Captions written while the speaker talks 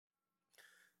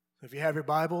If you have your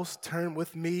Bibles, turn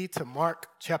with me to Mark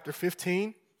chapter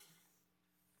 15.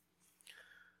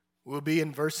 We'll be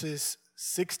in verses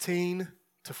 16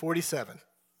 to 47.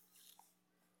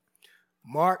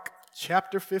 Mark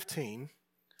chapter 15,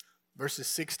 verses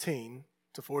 16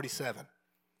 to 47.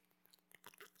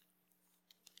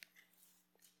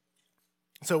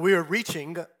 So we are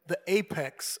reaching the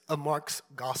apex of Mark's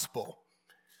gospel.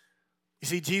 You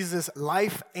see, Jesus'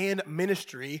 life and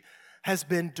ministry has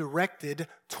been directed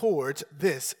towards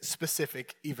this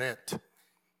specific event.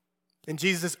 In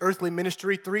Jesus' earthly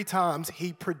ministry, 3 times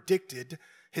he predicted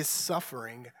his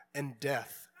suffering and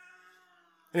death.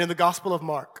 And in the Gospel of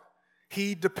Mark,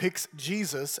 he depicts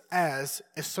Jesus as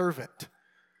a servant,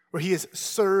 where he has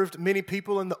served many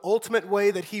people, and the ultimate way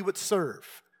that he would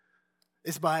serve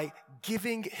is by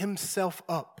giving himself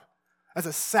up as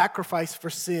a sacrifice for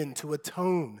sin to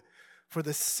atone for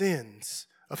the sins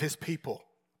of his people.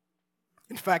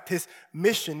 In fact, his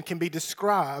mission can be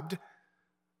described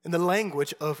in the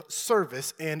language of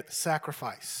service and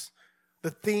sacrifice.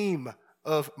 The theme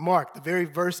of Mark, the very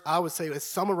verse I would say that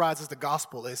summarizes the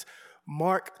gospel, is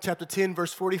Mark chapter 10,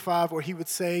 verse 45, where he would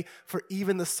say, "For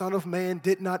even the Son of Man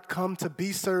did not come to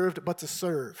be served, but to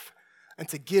serve, and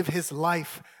to give his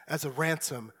life as a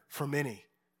ransom for many."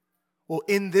 Well,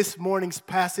 in this morning's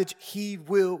passage, we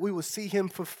will see him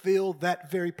fulfill that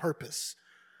very purpose,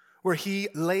 where he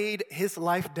laid his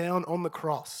life down on the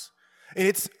cross. And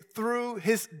it's through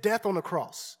his death on the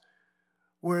cross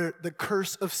where the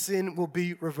curse of sin will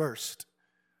be reversed.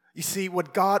 You see,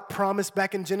 what God promised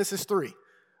back in Genesis 3,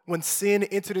 when sin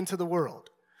entered into the world,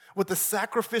 what the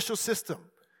sacrificial system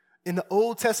in the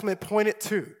Old Testament pointed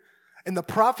to, and the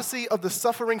prophecy of the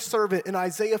suffering servant in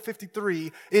Isaiah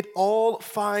 53, it all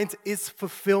finds its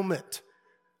fulfillment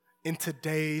in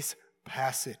today's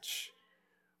passage,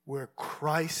 where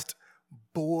Christ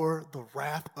bore the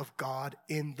wrath of God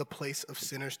in the place of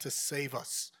sinners to save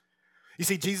us. You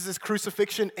see, Jesus'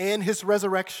 crucifixion and his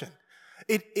resurrection,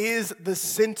 it is the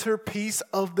centerpiece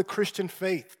of the Christian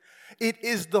faith. It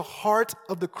is the heart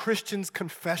of the Christian's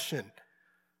confession.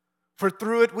 For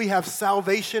through it we have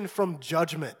salvation from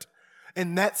judgment,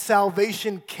 and that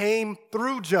salvation came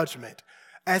through judgment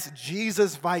as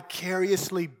Jesus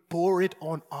vicariously bore it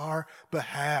on our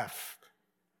behalf.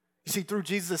 You see, through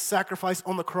Jesus' sacrifice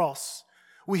on the cross,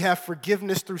 we have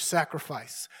forgiveness through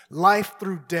sacrifice, life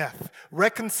through death,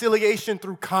 reconciliation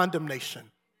through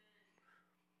condemnation.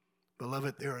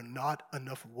 Beloved, there are not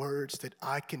enough words that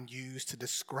I can use to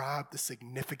describe the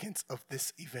significance of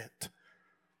this event.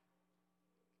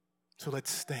 So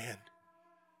let's stand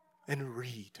and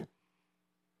read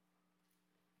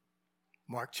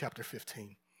Mark chapter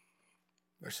 15,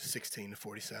 verses 16 to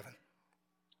 47.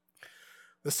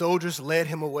 The soldiers led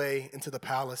him away into the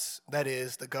palace, that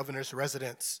is, the governor's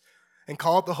residence, and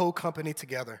called the whole company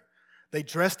together. They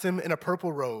dressed him in a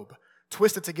purple robe,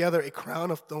 twisted together a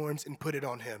crown of thorns, and put it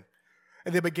on him.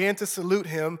 And they began to salute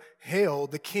him, "Hail,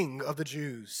 the King of the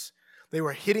Jews." They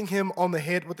were hitting him on the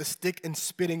head with a stick and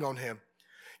spitting on him.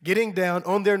 Getting down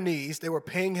on their knees, they were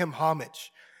paying him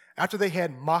homage. After they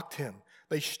had mocked him,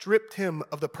 they stripped him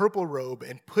of the purple robe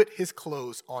and put his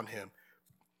clothes on him.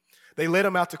 They led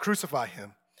him out to crucify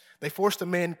him. They forced a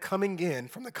man coming in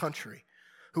from the country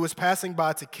who was passing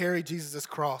by to carry Jesus'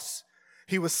 cross.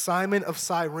 He was Simon of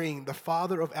Cyrene, the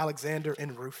father of Alexander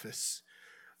and Rufus.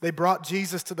 They brought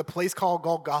Jesus to the place called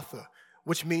Golgotha,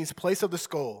 which means place of the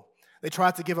skull. They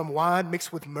tried to give him wine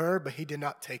mixed with myrrh, but he did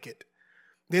not take it.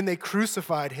 Then they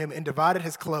crucified him and divided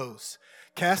his clothes,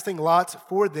 casting lots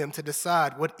for them to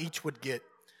decide what each would get.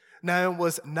 Now it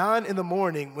was 9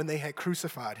 a.m. when they had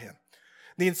crucified him.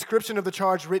 The inscription of the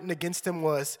charge written against him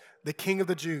was, "The King of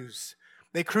the Jews."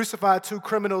 They crucified 2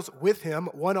 criminals with him,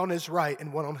 one on his right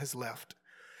and one on his left.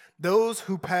 Those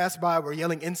who passed by were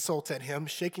yelling insults at him,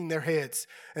 shaking their heads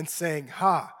and saying,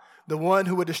 "Ha, the one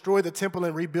who would destroy the temple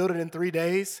and rebuild it in 3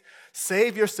 days,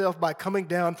 save yourself by coming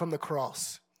down from the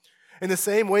cross." In the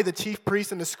same way, the chief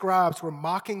priests and the scribes were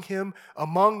mocking him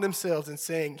among themselves and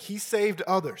saying, "He saved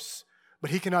others,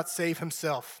 but he cannot save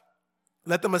himself.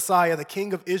 Let the Messiah, the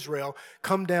King of Israel,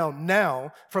 come down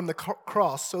now from the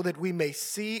cross so that we may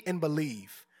see and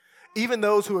believe." Even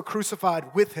those who were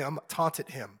crucified with him taunted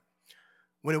him.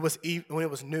 When it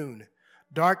was noon,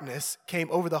 darkness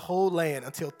came over the whole land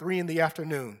until 3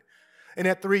 p.m. And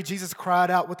at 3, Jesus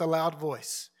cried out with a loud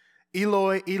voice,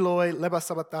 "Eloi, Eloi, lema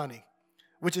sabachthani,"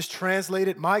 which is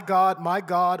translated, my God,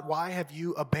 why have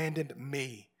you abandoned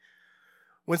me?"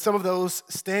 When some of those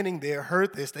standing there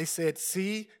heard this, they said,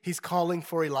 "See, he's calling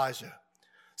for Elijah."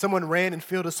 Someone ran and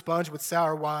filled a sponge with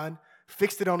sour wine,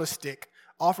 fixed it on a stick,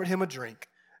 offered him a drink,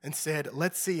 and said,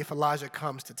 "Let's see if Elijah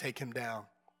comes to take him down."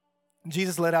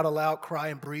 Jesus let out a loud cry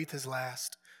and breathed his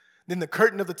last. Then the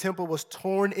curtain of the temple was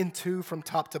torn in two from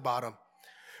top to bottom.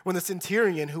 When the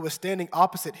centurion who was standing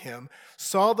opposite him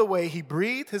saw the way he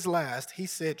breathed his last, he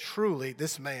said, "Truly,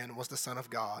 this man was the Son of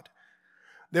God."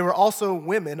 There were also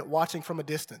women watching from a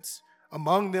distance.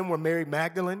 Among them were Mary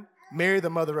Magdalene, Mary the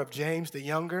mother of James the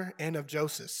younger, and of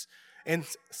Joseph, and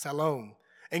Salome.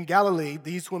 In Galilee,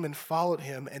 these women followed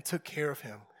him and took care of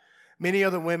him. Many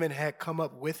other women had come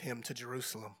up with him to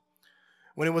Jerusalem.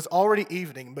 When it was already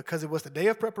evening, because it was the day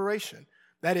of preparation,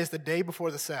 that is, the day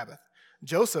before the Sabbath,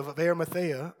 Joseph of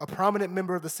Arimathea, a prominent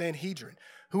member of the Sanhedrin,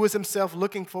 who was himself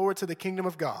looking forward to the kingdom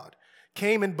of God,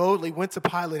 came and boldly went to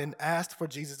Pilate and asked for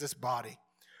Jesus' body.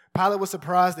 Pilate was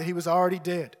surprised that he was already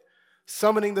dead.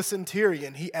 Summoning the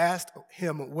centurion, he asked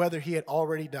him whether he had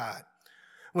already died.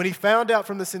 When he found out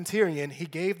from the centurion, he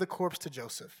gave the corpse to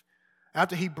Joseph.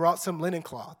 After he brought some linen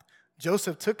cloth,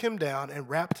 Joseph took him down and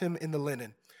wrapped him in the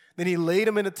linen. Then he laid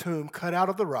him in a tomb cut out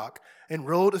of the rock and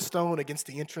rolled a stone against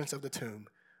the entrance of the tomb.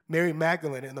 Mary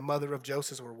Magdalene and the mother of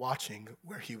Joseph were watching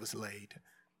where he was laid.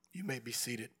 You may be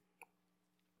seated.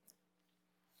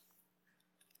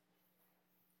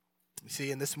 You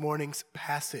see, in this morning's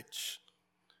passage,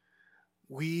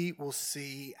 we will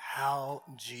see how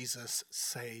Jesus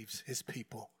saves his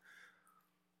people.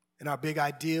 And our big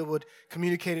idea would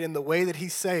communicate it in the way that he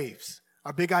saves.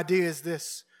 Our big idea is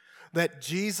this, that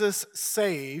Jesus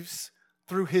saves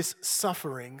through his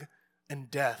suffering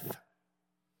and death.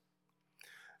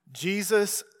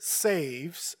 Jesus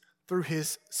saves through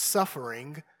his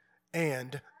suffering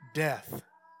and death.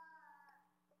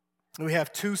 And we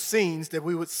have two scenes that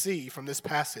we would see from this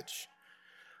passage.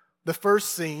 The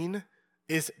first scene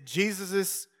is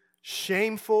Jesus'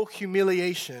 shameful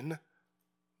humiliation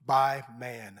by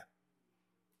man.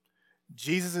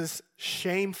 Jesus'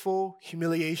 shameful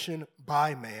humiliation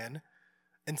by man.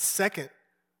 And second,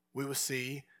 we will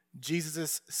see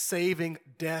Jesus' saving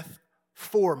death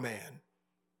for man.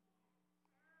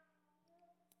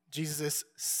 Jesus'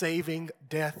 saving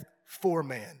death for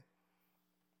man.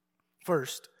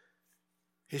 First,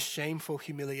 his shameful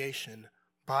humiliation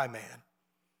by man.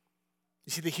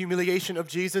 You see, the humiliation of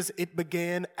Jesus, it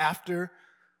began after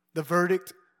the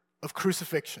verdict of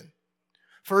crucifixion.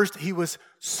 First, he was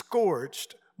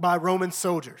scourged by Roman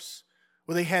soldiers,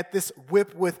 where they had this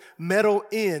whip with metal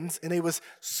ends, and they was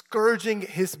scourging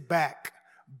his back,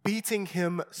 beating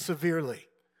him severely.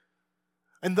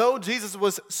 And though Jesus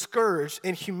was scourged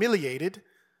and humiliated,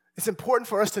 it's important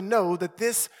for us to know that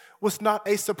this was not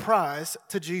a surprise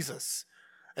to Jesus.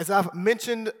 As I've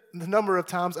mentioned a number of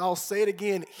times, I'll say it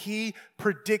again, he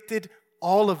predicted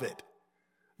all of it.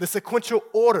 The sequential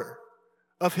order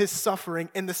of his suffering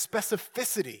and the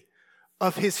specificity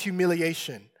of his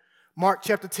humiliation. Mark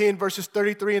chapter 10, verses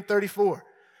 33 and 34.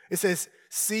 It says,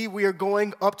 "See, we are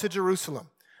going up to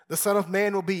Jerusalem. The Son of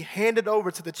Man will be handed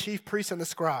over to the chief priests and the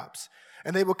scribes,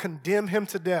 and they will condemn him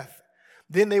to death.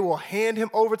 Then they will hand him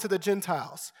over to the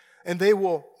Gentiles, and they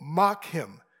will mock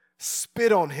him,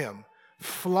 spit on him,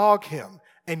 flog him,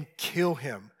 and kill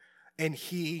him, and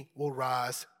he will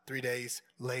rise 3 days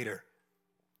later."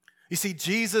 You see,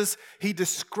 Jesus, he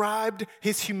described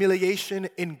his humiliation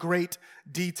in great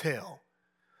detail.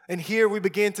 And here we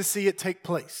begin to see it take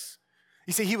place.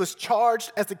 You see, he was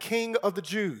charged as the king of the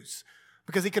Jews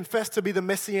because he confessed to be the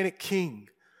Messianic king.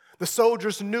 The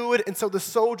soldiers knew it, and so the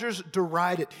soldiers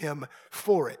derided him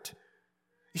for it.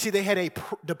 You see, they had a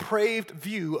depraved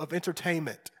view of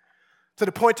entertainment to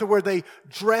the point to where they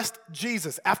dressed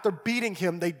Jesus. After beating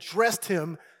him, they dressed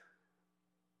him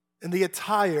in the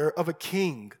attire of a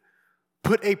king,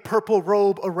 put a purple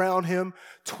robe around him,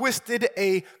 twisted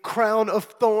a crown of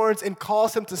thorns, and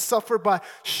caused him to suffer by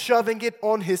shoving it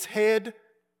on his head.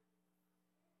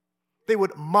 They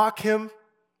would mock him,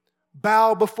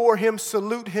 bow before him,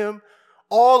 salute him,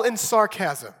 all in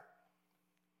sarcasm,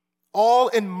 all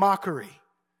in mockery,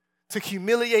 to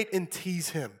humiliate and tease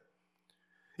him.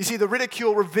 You see, the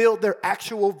ridicule revealed their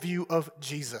actual view of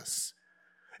Jesus.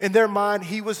 In their mind,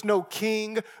 he was no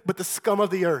king, but the scum of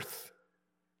the earth.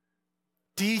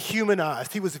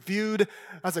 Dehumanized. He was viewed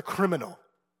as a criminal.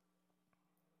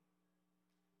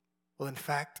 Well, in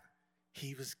fact,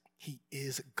 he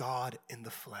is God in the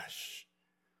flesh,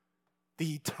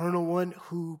 the eternal one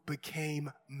who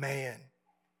became man.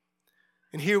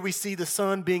 And here we see the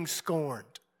Son being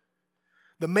scorned.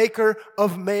 The maker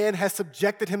of man has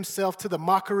subjected himself to the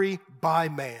mockery by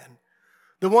man.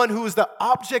 The one who is the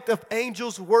object of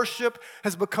angels' worship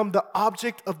has become the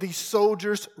object of these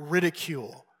soldiers'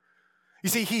 ridicule. You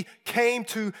see, he came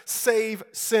to save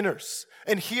sinners,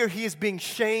 and here he is being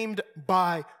shamed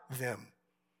by them.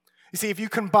 You see, if you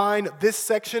combine this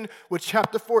section with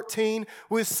chapter 14,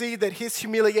 we'll see that his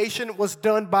humiliation was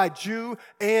done by Jew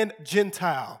and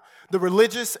Gentile, the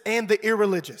religious and the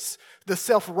irreligious, the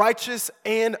self-righteous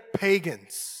and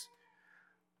pagans.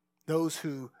 Those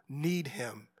who need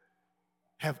him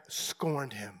have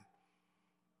scorned him.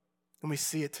 And we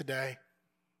see it today.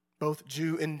 Both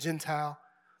Jew and Gentile,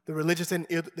 the religious and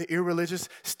the irreligious,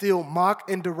 still mock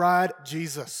and deride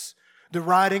Jesus,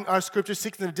 deriding our scripture,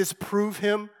 seeking to disprove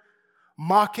him,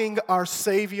 mocking our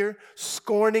Savior,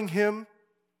 scorning him.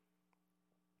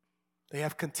 They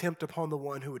have contempt upon the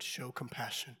one who would show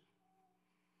compassion,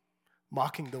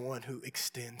 mocking the one who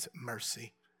extends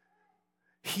mercy,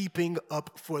 heaping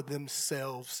up for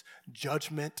themselves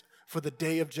judgment for the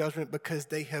day of judgment because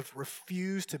they have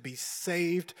refused to be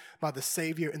saved by the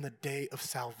Savior in the day of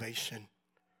salvation.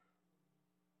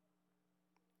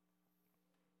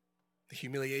 The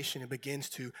humiliation begins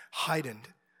to heighten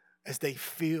as they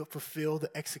fulfill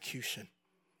the execution.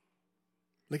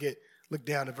 Look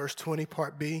down at verse 20,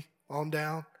 part B, on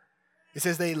down. It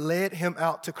says they led him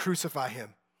out to crucify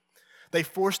him. They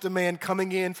forced a man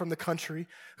coming in from the country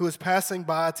who was passing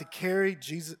by to carry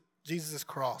Jesus'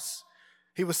 cross.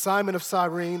 He was Simon of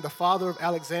Cyrene, the father of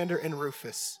Alexander and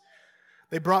Rufus.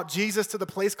 They brought Jesus to the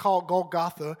place called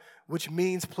Golgotha, which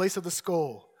means place of the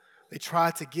skull. They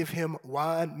tried to give him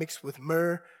wine mixed with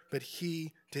myrrh, but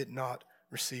he did not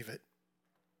receive it.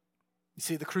 You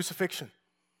see, the crucifixion,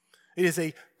 it is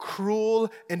a cruel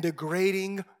and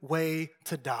degrading way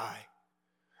to die.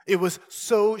 It was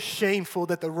so shameful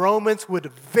that the Romans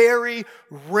would very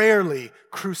rarely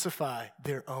crucify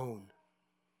their own.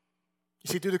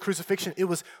 You see, through the crucifixion, it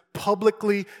was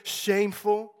publicly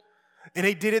shameful, and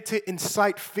they did it to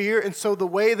incite fear. And so the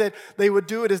way that they would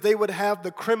do it is they would have the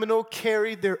criminal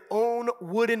carry their own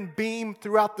wooden beam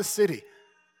throughout the city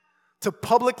to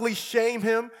publicly shame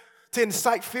him, to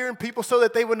incite fear in people so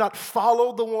that they would not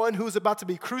follow the one who is about to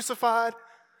be crucified,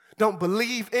 don't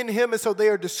believe in him, and so they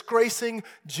are disgracing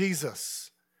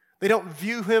Jesus. They don't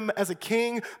view him as a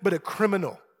king, but a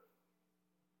criminal.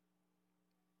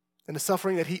 And the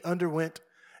suffering that he underwent,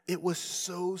 it was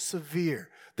so severe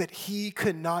that he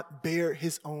could not bear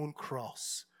his own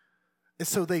cross. And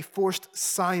so they forced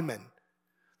Simon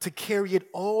to carry it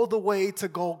all the way to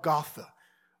Golgotha,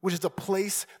 which is a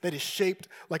place that is shaped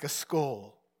like a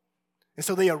skull. And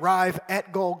so they arrive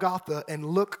at Golgotha, and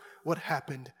look what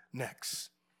happened next.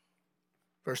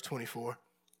 Verse 24,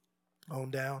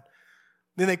 on down.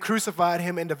 Then they crucified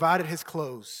him and divided his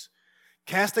clothes,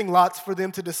 casting lots for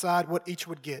them to decide what each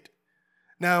would get.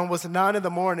 Now it was 9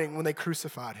 a.m. when they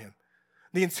crucified him.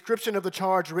 The inscription of the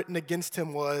charge written against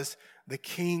him was, "The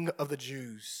King of the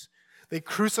Jews." They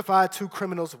crucified 2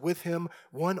 criminals with him,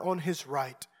 one on his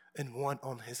right and one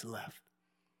on his left.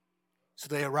 So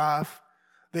they arrive.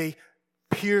 They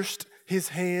pierced his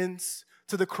hands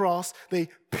to the cross. They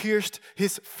pierced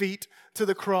his feet to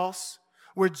the cross,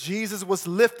 where Jesus was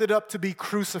lifted up to be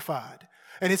crucified.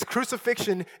 And his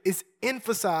crucifixion is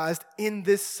emphasized in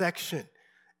this section.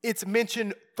 It's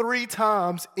mentioned 3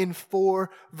 times in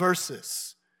 4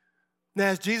 verses. Now,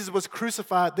 as Jesus was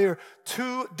crucified, there are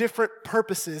 2 different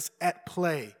purposes at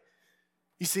play.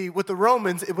 You see, with the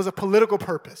Romans, it was a political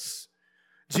purpose.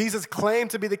 Jesus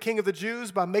claimed to be the King of the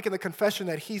Jews by making the confession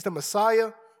that he's the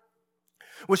Messiah,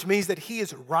 which means that he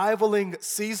is rivaling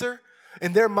Caesar.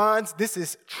 In their minds, this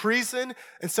is treason,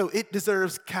 and so it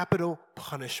deserves capital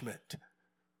punishment.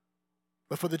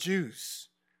 But for the Jews,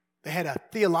 they had a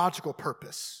theological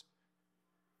purpose.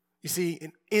 You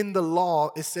see, in the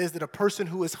law, it says that a person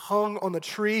who is hung on the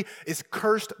tree is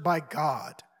cursed by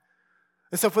God.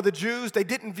 And so for the Jews, they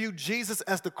didn't view Jesus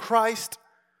as the Christ,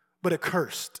 but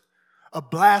accursed, a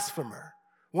blasphemer,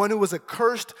 one who was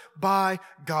accursed by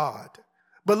God.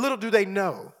 But little do they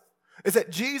know is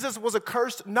that Jesus was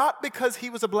accursed not because he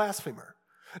was a blasphemer,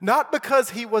 not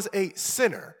because he was a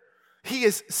sinner. He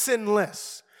is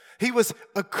sinless. He was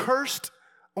accursed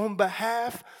on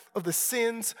behalf of the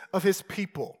sins of his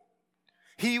people.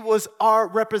 He was our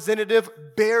representative,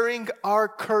 bearing our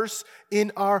curse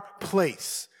in our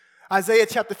place. Isaiah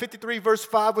chapter 53 verse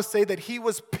 5 would say that he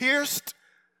was pierced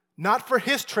not for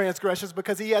his transgressions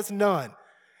because he has none.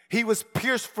 He was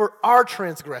pierced for our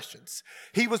transgressions.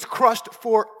 He was crushed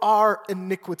for our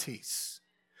iniquities.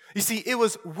 You see, it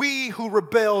was we who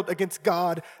rebelled against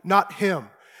God, not him.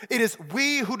 It is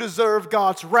we who deserve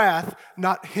God's wrath,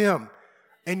 not him.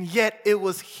 And yet it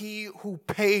was he who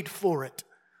paid for it,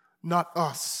 not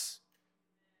us.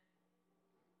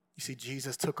 You see,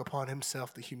 Jesus took upon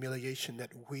himself the humiliation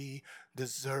that we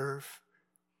deserve.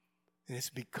 And it's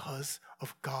because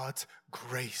of God's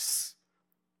grace.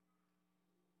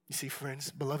 You see,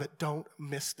 friends, beloved, don't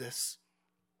miss this.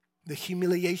 the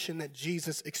humiliation that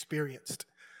Jesus experienced,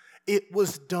 it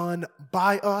was done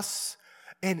by us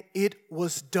and it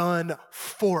was done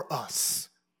for us.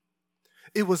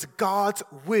 It was God's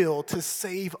will to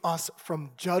save us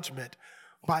from judgment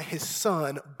by his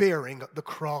Son bearing the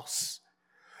cross.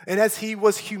 And as he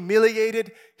was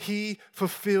humiliated, he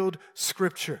fulfilled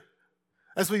Scripture.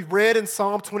 As we read in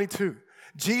Psalm 22,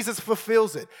 Jesus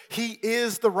fulfills it. He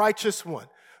is the righteous one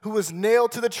who was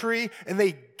nailed to the tree and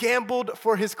they gambled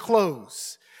for his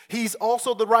clothes. He's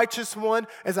also the righteous one,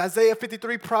 as Isaiah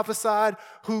 53 prophesied,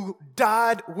 who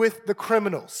died with the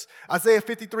criminals. Isaiah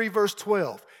 53 verse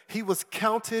 12, he was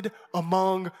counted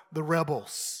among the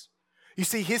rebels. You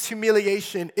see, his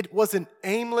humiliation, it wasn't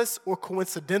aimless or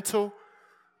coincidental,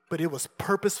 but it was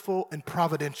purposeful and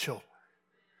providential.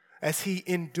 As he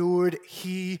endured,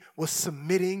 he was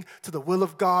submitting to the will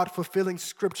of God, fulfilling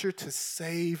Scripture to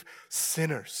save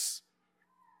sinners.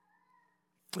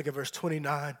 Look at verse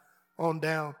 29 on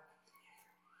down.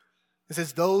 It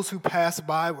says, those who passed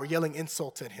by were yelling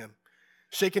insults at him,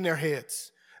 shaking their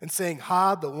heads and saying,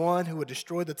 "Ha, the one who would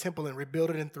destroy the temple and rebuild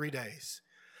it in 3 days.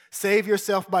 Save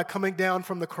yourself by coming down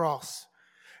from the cross."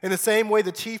 In the same way,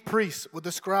 the chief priests with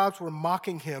the scribes were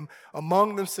mocking him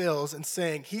among themselves and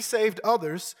saying, "He saved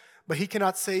others, but he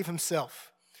cannot save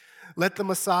himself. Let the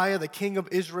Messiah, the King of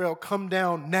Israel, come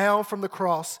down now from the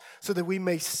cross so that we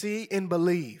may see and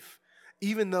believe."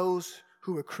 Even those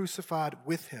who were crucified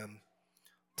with him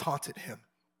taunted him.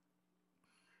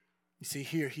 You see,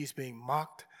 here he's being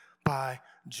mocked by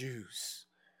Jews.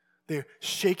 They're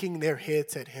shaking their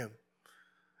heads at him.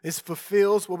 This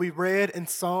fulfills what we read in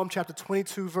Psalm chapter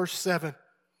 22, verse 7.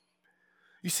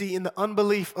 You see, in the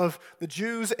unbelief of the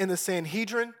Jews and the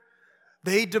Sanhedrin,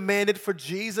 they demanded for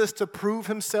Jesus to prove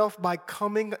himself by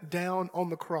coming down on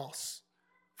the cross,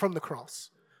 from the cross.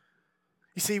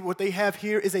 You see, what they have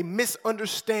here is a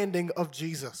misunderstanding of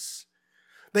Jesus.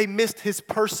 They missed his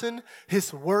person,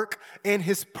 his work, and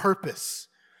his purpose.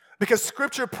 Because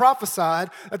Scripture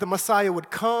prophesied that the Messiah would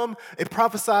come, it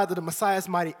prophesied that the Messiah's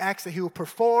mighty acts that he would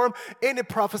perform, and it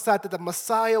prophesied that the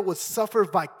Messiah would suffer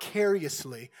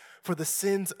vicariously for the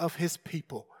sins of his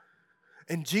people.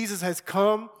 And Jesus has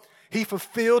come. He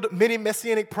fulfilled many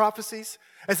messianic prophecies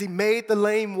as he made the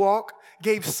lame walk,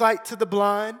 gave sight to the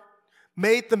blind,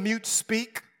 made the mute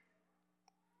speak.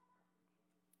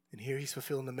 And here he's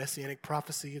fulfilling the messianic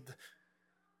prophecy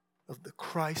of the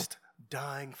Christ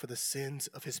dying for the sins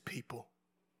of his people.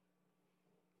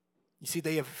 You see,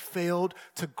 they have failed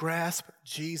to grasp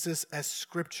Jesus as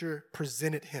Scripture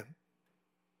presented him.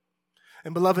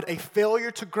 And beloved, a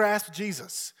failure to grasp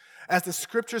Jesus as the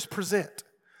Scriptures present,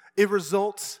 it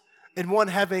results in one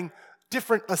having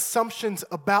different assumptions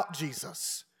about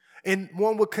Jesus. And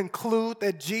one would conclude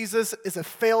that Jesus is a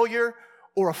failure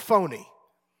or a phony.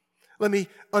 Let me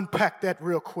unpack that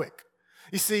real quick.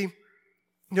 You see,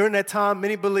 during that time,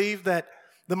 many believed that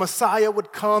the Messiah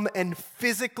would come and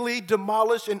physically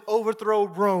demolish and overthrow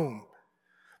Rome.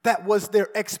 That was their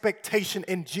expectation,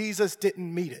 and Jesus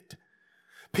didn't meet it.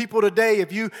 People today,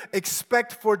 if you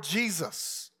expect for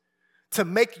Jesus to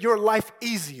make your life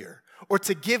easier, or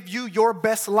to give you your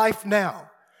best life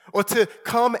now, or to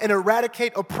come and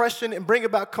eradicate oppression and bring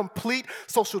about complete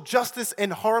social justice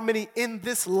and harmony in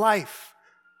this life,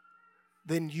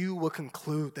 then you will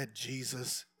conclude that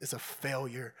Jesus is a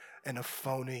failure and a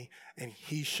phony, and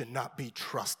he should not be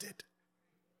trusted.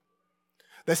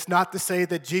 That's not to say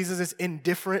that Jesus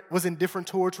was indifferent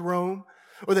towards Rome,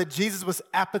 or that Jesus was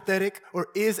apathetic or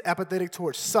is apathetic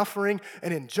towards suffering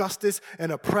and injustice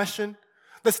and oppression.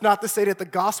 That's not to say that the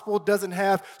gospel doesn't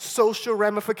have social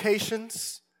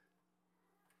ramifications,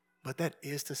 but that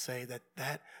is to say that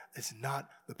that is not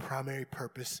the primary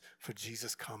purpose for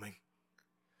Jesus coming.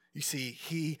 You see,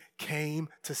 he came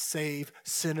to save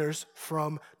sinners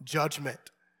from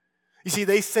judgment. You see,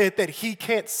 they said that he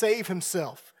can't save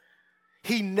himself.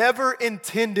 He never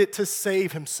intended to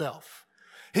save himself.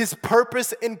 His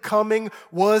purpose in coming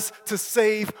was to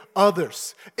save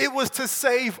others. It was to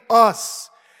save us.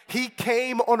 He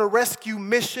came on a rescue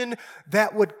mission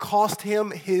that would cost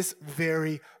him his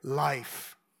very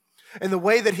life. And the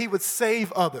way that he would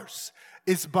save others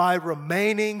is by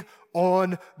remaining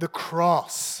on the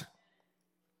cross.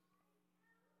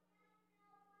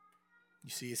 You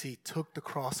see, as he took the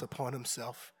cross upon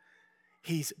himself,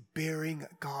 he's bearing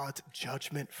God's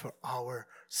judgment for our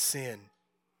sin.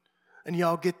 And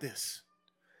y'all get this.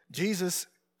 Jesus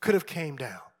could have came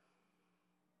down,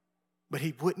 but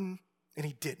he wouldn't and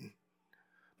he didn't.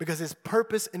 Because his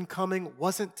purpose in coming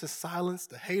wasn't to silence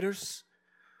the haters,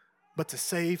 but to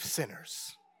save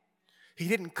sinners. He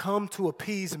didn't come to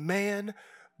appease man,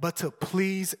 but to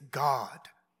please God.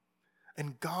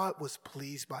 And God was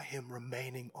pleased by him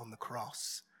remaining on the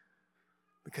cross.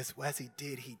 Because as he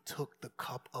did, he took the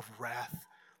cup of wrath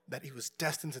that he was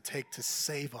destined to take to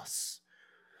save us.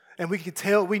 And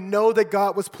we know that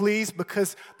God was pleased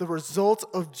because the result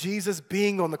of Jesus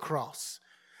being on the cross,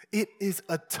 it is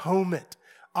atonement.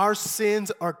 Our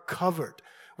sins are covered.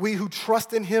 We who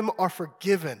trust in him are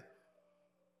forgiven.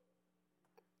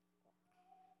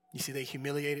 You see, they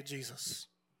humiliated Jesus.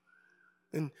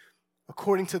 And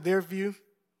according to their view,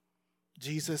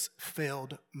 Jesus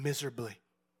failed miserably.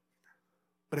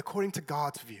 But according to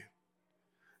God's view,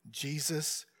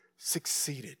 Jesus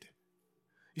succeeded.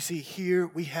 You see, here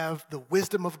we have the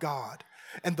wisdom of God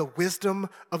and the wisdom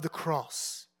of the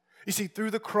cross. You see,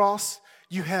 through the cross,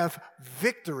 you have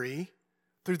victory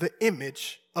through the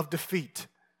image of defeat.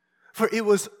 For it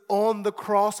was on the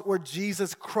cross where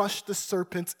Jesus crushed the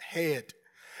serpent's head.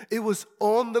 It was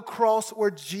on the cross where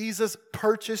Jesus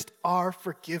purchased our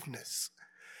forgiveness.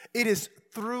 It is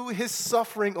through his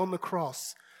suffering on the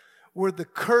cross where the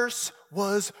curse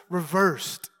was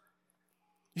reversed.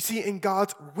 You see, in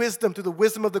God's wisdom, through the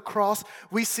wisdom of the cross,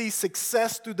 we see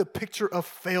success through the picture of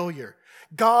failure.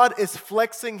 God is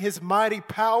flexing his mighty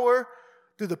power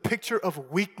through the picture of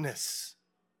weakness.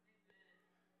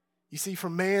 You see,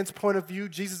 from man's point of view,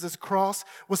 Jesus' cross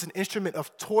was an instrument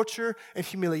of torture and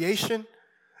humiliation.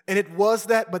 And it was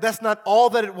that, but that's not all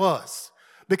that it was.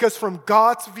 Because from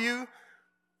God's view,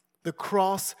 the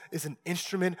cross is an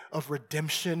instrument of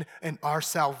redemption and our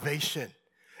salvation.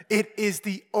 It is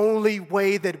the only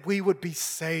way that we would be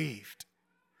saved.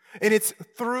 And it's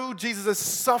through Jesus'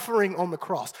 suffering on the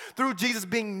cross, through Jesus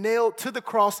being nailed to the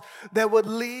cross, that would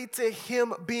lead to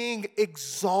him being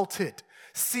exalted,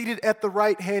 seated at the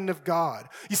right hand of God.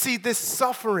 You see, this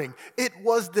suffering, it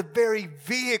was the very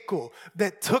vehicle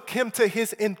that took him to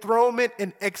his enthronement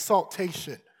and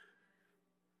exaltation.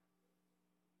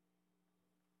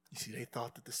 You see, they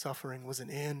thought that the suffering was an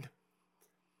end,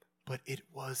 but it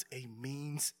was a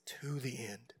means to the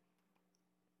end.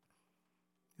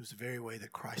 It was the very way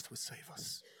that Christ would save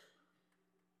us.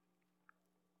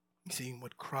 You see,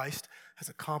 what Christ has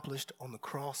accomplished on the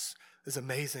cross is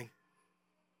amazing.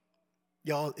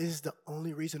 Y'all, it is the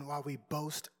only reason why we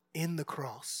boast in the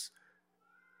cross.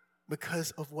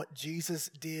 Because of what Jesus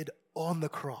did on the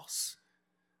cross,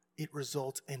 it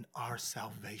results in our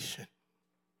salvation.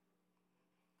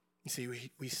 You see,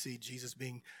 we see Jesus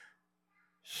being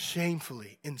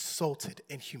shamefully insulted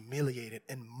and humiliated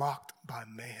and mocked by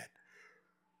man.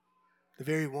 The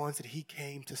very ones that he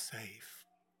came to save.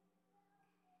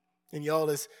 And y'all,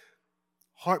 as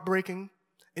heartbreaking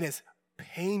and as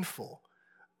painful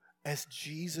as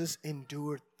Jesus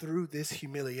endured through this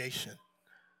humiliation,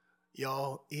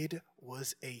 y'all, it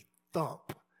was a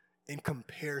thump in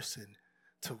comparison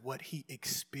to what he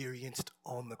experienced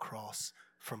on the cross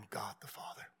from God the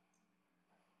Father.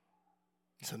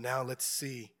 So now let's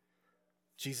see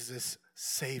Jesus'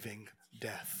 saving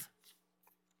death.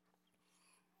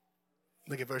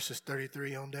 Look at verses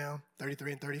 33 on down,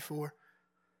 33 and 34.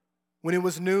 When it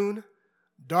was noon,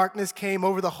 darkness came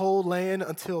over the whole land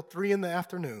until 3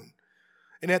 p.m.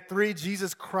 And at 3,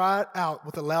 Jesus cried out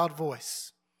with a loud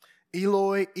voice,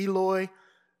 Eloi, Eloi,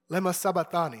 lema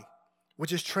sabachthani,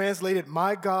 which is translated,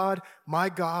 my God,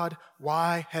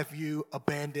 why have you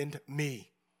abandoned me?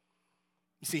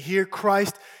 You see, here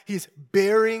Christ, he is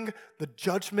bearing the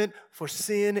judgment for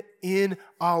sin in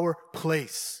our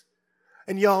place.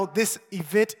 And y'all, this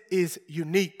event is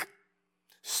unique.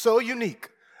 So unique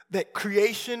that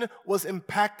creation was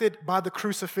impacted by the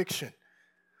crucifixion.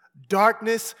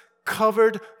 Darkness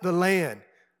covered the land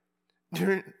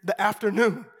during the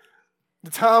afternoon, the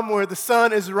time where the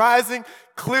sun is rising,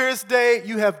 clear as day,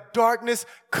 you have darkness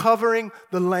covering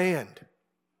the land.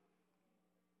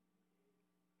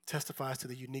 Testifies to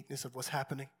the uniqueness of what's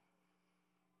happening.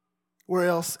 Where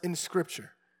else in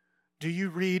Scripture do you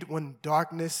read when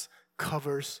darkness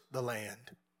covers the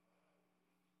land?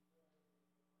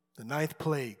 The 9th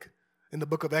plague in the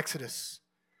book of Exodus.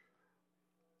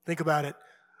 Think about it.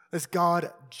 As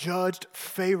God judged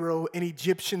Pharaoh and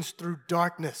Egyptians through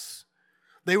darkness.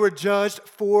 They were judged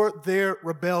for their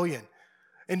rebellion.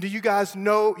 And do you guys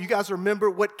remember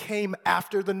what came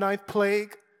after the 9th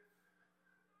plague?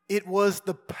 It was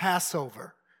the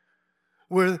Passover,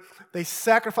 where they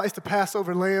sacrificed the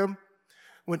Passover lamb.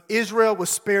 When Israel was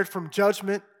spared from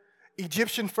judgment,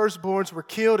 Egyptian firstborns were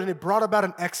killed, and it brought about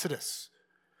an exodus.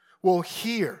 Well,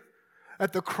 here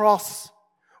at the cross,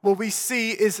 what we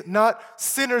see is not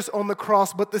sinners on the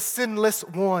cross, but the sinless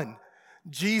one,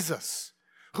 Jesus,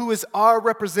 who is our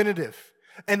representative.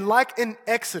 And like in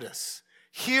Exodus,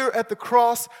 here at the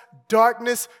cross,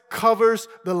 darkness covers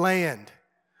the land.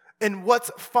 And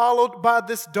what's followed by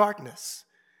this darkness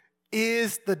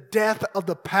is the death of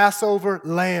the Passover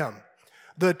lamb,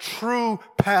 the true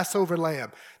Passover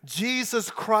lamb, Jesus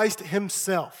Christ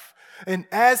himself. And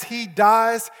as he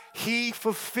dies, he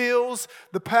fulfills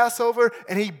the Passover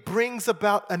and he brings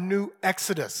about a new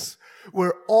exodus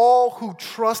where all who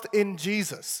trust in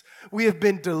Jesus, we have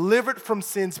been delivered from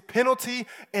sin's penalty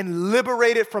and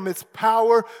liberated from its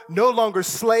power, no longer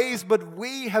slaves, but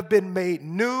we have been made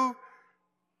new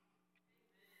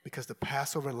because the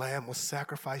Passover lamb was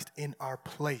sacrificed in our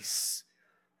place.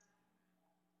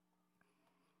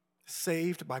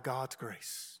 Saved by God's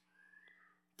grace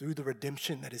through the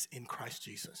redemption that is in Christ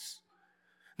Jesus.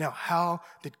 Now, how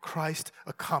did Christ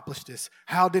accomplish this?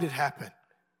 How did it happen?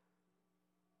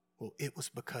 Well, it was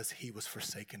because he was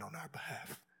forsaken on our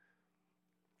behalf.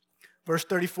 Verse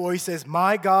 34, he says,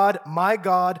 my God,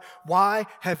 why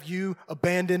have you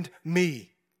abandoned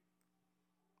me?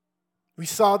 We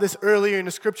saw this earlier in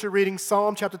the scripture reading,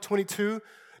 Psalm chapter 22,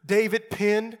 David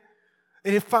penned,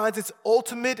 and it finds its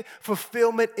ultimate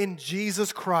fulfillment in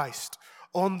Jesus Christ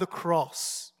on the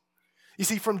cross. You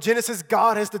see, from Genesis,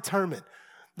 God has determined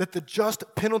that the just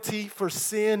penalty for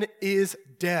sin is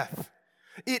death.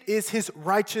 It is his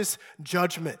righteous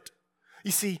judgment.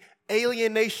 You see,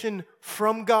 alienation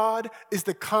from God is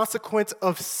the consequence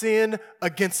of sin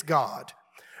against God.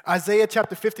 Isaiah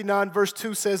chapter 59 verse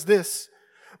 2 says this,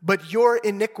 but your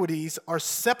iniquities are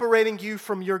separating you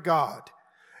from your God,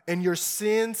 and your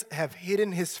sins have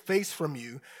hidden his face from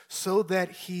you so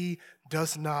that he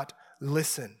does not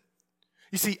listen.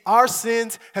 You see, our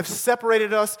sins have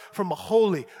separated us from a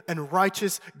holy and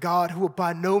righteous God who will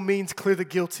by no means clear the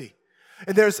guilty.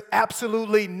 And there's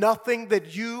absolutely nothing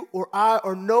that you or I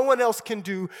or no one else can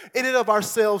do in and of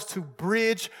ourselves to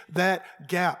bridge that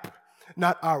gap.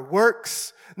 Not our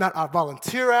works, not our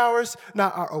volunteer hours,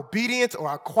 not our obedience or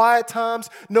our quiet times.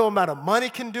 No amount of money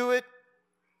can do it.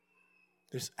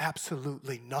 There's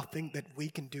absolutely nothing that we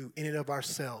can do in and of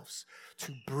ourselves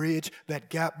to bridge that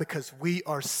gap because we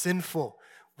are sinful.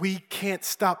 We can't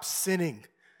stop sinning.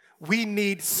 We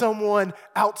need someone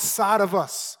outside of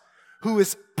us who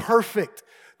is perfect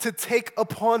to take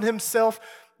upon himself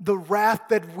the wrath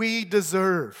that we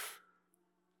deserve.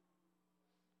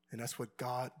 And that's what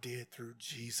God did through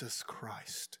Jesus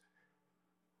Christ.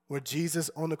 Where Jesus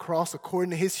on the cross,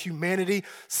 according to his humanity,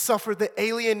 suffered the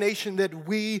alienation that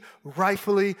we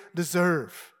rightfully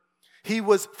deserve. He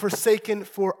was forsaken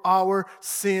for our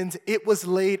sins. It was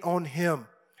laid on him.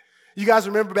 You guys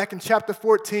remember back in chapter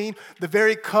 14, the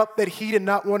very cup that he did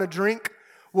not want to drink?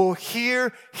 Well,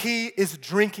 here he is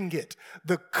drinking it.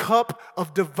 The cup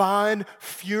of divine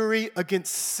fury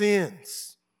against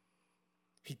sins.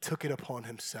 He took it upon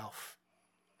himself.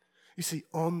 You see,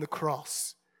 on the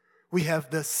cross, we have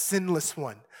the sinless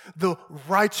one, the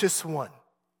righteous one,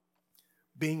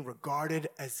 being regarded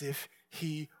as if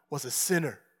he was a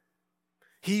sinner.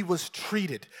 He was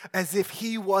treated as if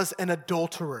he was an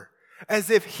adulterer, as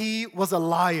if he was a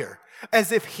liar,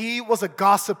 as if he was a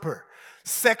gossiper,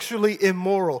 sexually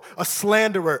immoral, a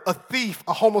slanderer, a thief,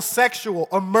 a homosexual,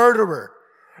 a murderer,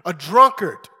 a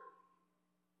drunkard.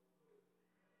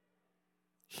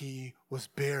 He was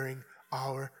bearing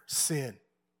our sin.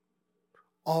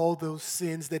 All those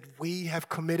sins that we have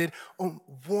committed, on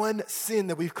one sin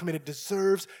that we've committed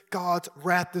deserves God's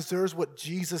wrath, deserves what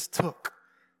Jesus took.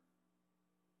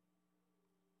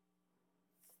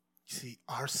 You see,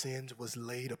 our sins was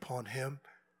laid upon him,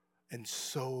 and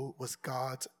so was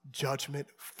God's judgment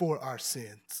for our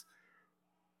sins.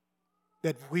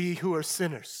 That we who are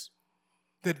sinners,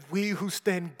 that we who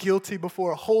stand guilty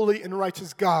before a holy and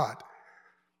righteous God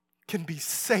can be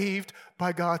saved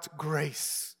by God's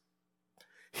grace.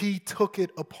 He took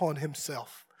it upon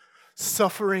himself,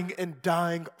 suffering and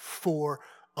dying for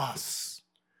us.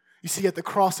 You see, at the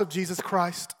cross of Jesus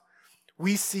Christ,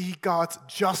 we see God's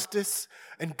justice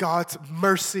and God's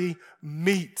mercy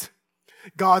meet.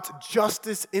 God's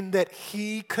justice in that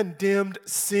he condemned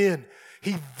sin.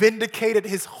 He vindicated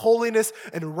his holiness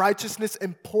and righteousness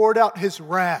and poured out his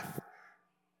wrath.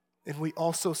 And we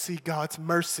also see God's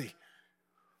mercy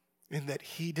in that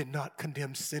he did not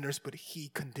condemn sinners, but he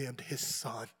condemned his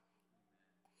son.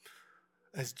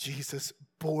 As Jesus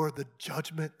bore the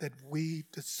judgment that we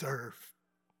deserve.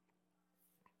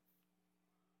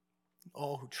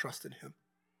 All who trust in him.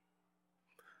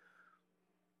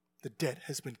 The debt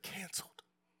has been canceled.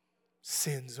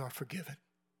 Sins are forgiven.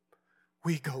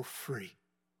 We go free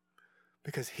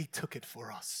because he took it for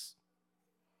us.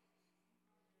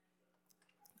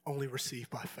 Only received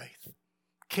by faith.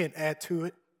 Can't add to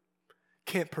it.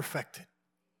 Can't perfect it.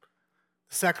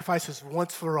 The sacrifice is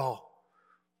once for all,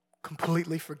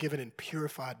 completely forgiven and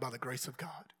purified by the grace of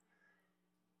God.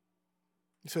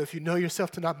 So if you know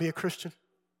yourself to not be a Christian,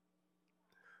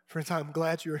 friends, I'm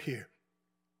glad you're here.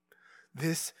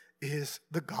 This is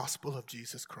the gospel of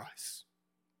Jesus Christ.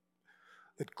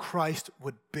 That Christ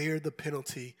would bear the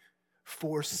penalty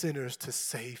for sinners to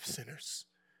save sinners.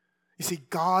 You see,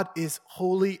 God is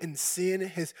holy and sin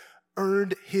has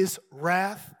earned his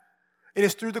wrath. It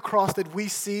is through the cross that we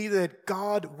see that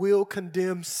God will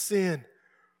condemn sin.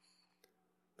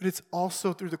 But it's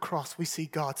also through the cross we see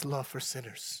God's love for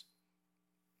sinners.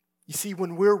 You see,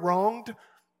 when we're wronged,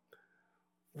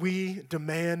 we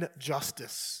demand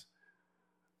justice.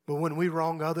 But when we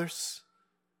wrong others,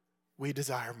 we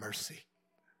desire mercy.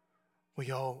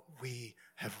 We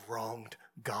have wronged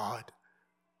God.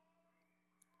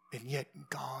 And yet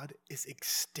God is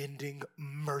extending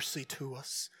mercy to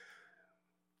us.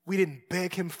 We didn't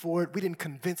beg him for it. We didn't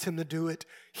convince him to do it.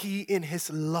 He, in his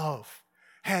love,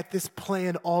 had this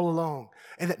plan all along.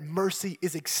 And that mercy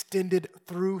is extended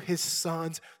through his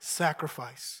son's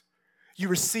sacrifice. You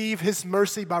receive his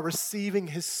mercy by receiving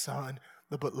his son,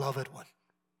 the beloved one.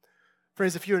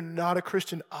 Friends, if you're not a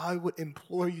Christian, I would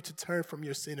implore you to turn from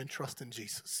your sin and trust in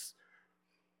Jesus.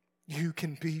 You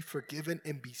can be forgiven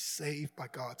and be saved by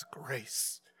God's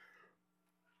grace.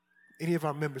 Any of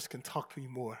our members can talk to you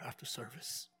more after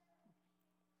service.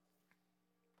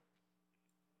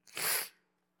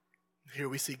 Here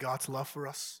we see God's love for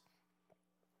us.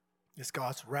 As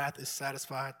God's wrath is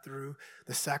satisfied through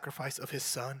the sacrifice of his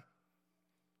son.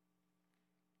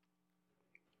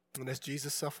 And as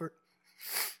Jesus suffered,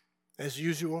 as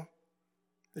usual,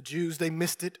 the Jews, they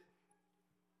missed it.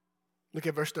 Look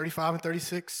at verse 35 and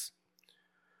 36.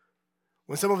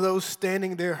 When some of those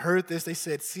standing there heard this, they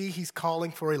said, "See, he's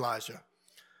calling for Elijah."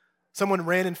 Someone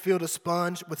ran and filled a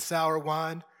sponge with sour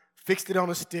wine, fixed it on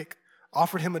a stick,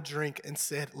 offered him a drink, and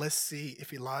said, "Let's see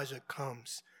if Elijah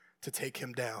comes to take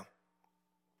him down."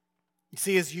 You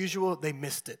see, as usual, they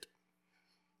missed it.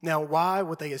 Now, why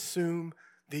would they assume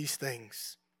these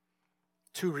things?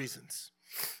 Two reasons.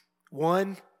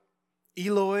 One,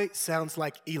 Eloi sounds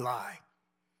like Eli.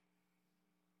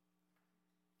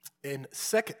 And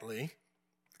secondly,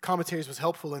 commentaries was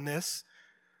helpful in this.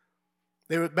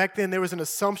 Back then, there was an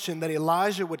assumption that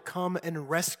Elijah would come and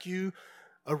rescue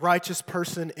a righteous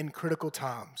person in critical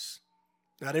times.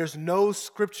 Now, there's no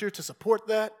scripture to support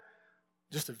that,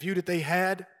 just a view that they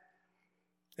had.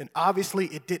 And obviously,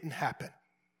 it didn't happen.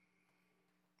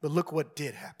 But look what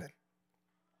did happen.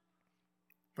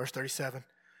 Verse 37,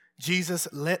 Jesus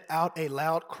let out a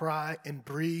loud cry and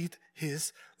breathed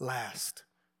his last.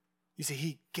 You see,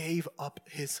 he gave up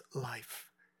his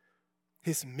life.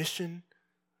 His mission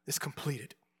is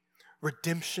completed.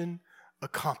 Redemption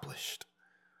accomplished.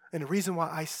 And the reason why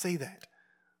I say that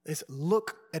is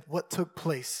look at what took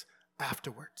place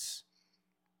afterwards.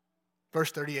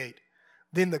 Verse 38,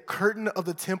 then the curtain of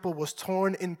the temple was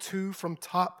torn in two from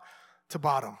top to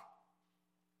bottom.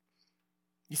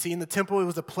 You see, in the temple, it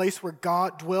was a place where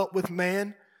God dwelt with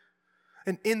man.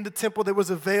 And in the temple, there was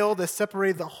a veil that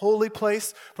separated the holy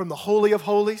place from the Holy of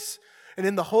Holies. And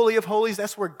in the Holy of Holies,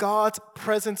 that's where God's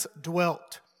presence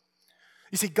dwelt.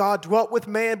 You see, God dwelt with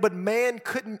man, but man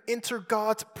couldn't enter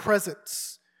God's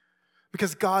presence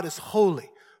because God is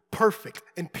holy, perfect,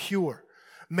 and pure.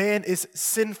 Man is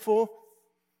sinful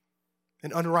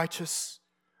and unrighteous.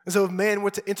 And so if man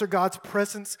were to enter God's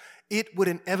presence, it would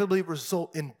inevitably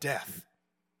result in death.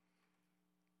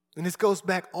 And this goes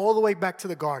back all the way back to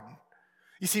the garden.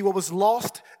 You see, what was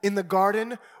lost in the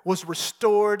garden was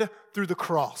restored through the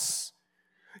cross.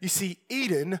 You see,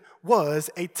 Eden was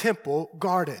a temple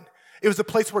garden. It was a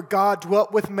place where God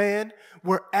dwelt with man,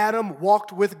 where Adam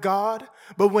walked with God.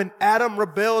 But when Adam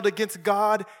rebelled against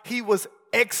God, he was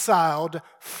exiled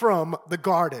from the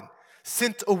garden,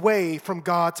 sent away from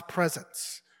God's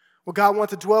presence. Well, God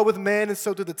wanted to dwell with man, and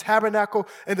so through the tabernacle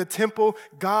and the temple,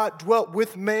 God dwelt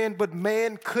with man, but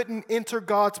man couldn't enter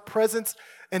God's presence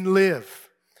and live.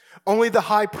 Only the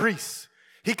high priest,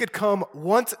 he could come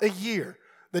once a year,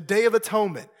 the Day of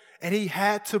Atonement, and he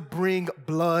had to bring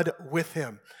blood with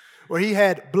him, where he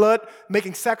had blood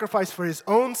making sacrifice for his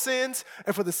own sins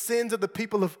and for the sins of the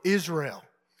people of Israel.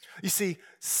 You see,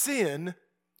 sin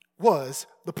was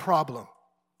the problem,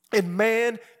 and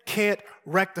man can't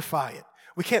rectify it.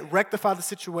 We can't rectify the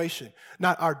situation.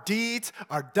 Not our deeds,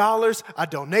 our dollars, our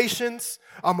donations,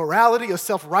 our morality or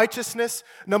self-righteousness,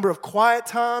 number of quiet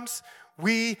times.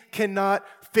 We cannot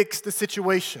fix the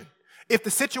situation. If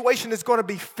the situation is going to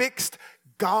be fixed,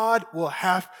 God will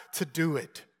have to do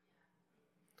it.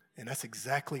 And that's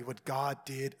exactly what God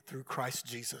did through Christ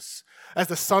Jesus. As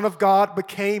the Son of God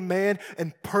became man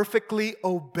and perfectly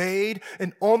obeyed,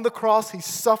 and on the cross he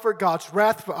suffered God's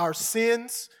wrath for our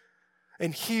sins.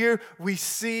 And here we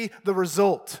see the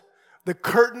result. The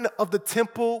curtain of the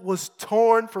temple was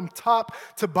torn from top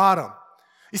to bottom.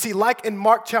 You see, like in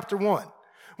Mark chapter 1,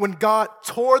 when God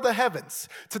tore the heavens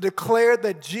to declare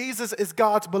that Jesus is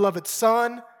God's beloved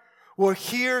Son, well,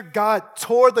 here God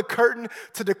tore the curtain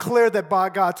to declare that by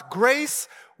God's grace,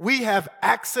 we have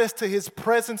access to his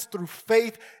presence through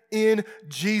faith in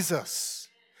Jesus.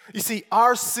 You see,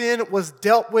 our sin was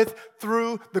dealt with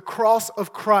through the cross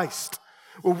of Christ,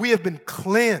 where we have been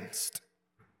cleansed,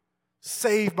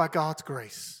 saved by God's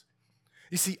grace.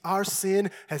 You see, our sin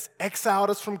has exiled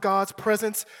us from God's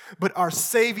presence, but our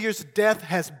Savior's death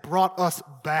has brought us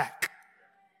back.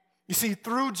 You see,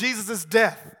 through Jesus'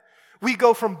 death, we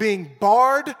go from being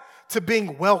barred to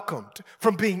being welcomed,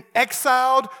 from being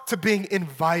exiled to being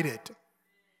invited.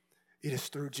 It is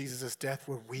through Jesus' death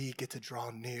where we get to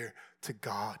draw near to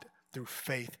God through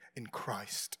faith in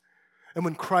Christ. And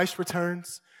when Christ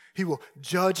returns, he will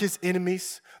judge his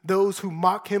enemies, those who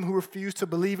mock him, who refuse to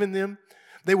believe in them.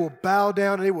 They will bow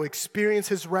down and they will experience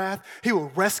his wrath. He will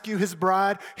rescue his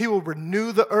bride. He will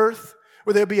renew the earth,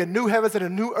 where there'll be a new heavens and a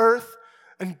new earth.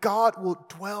 And God will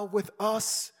dwell with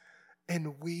us,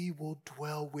 and we will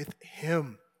dwell with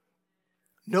him.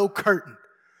 No curtain,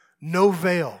 no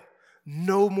veil,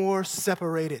 no more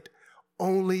separated,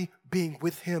 only being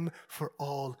with him for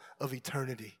all of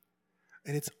eternity.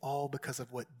 And it's all because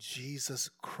of what Jesus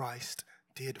Christ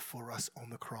did for us on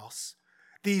the cross.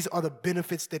 These are the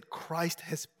benefits that Christ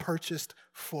has purchased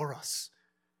for us.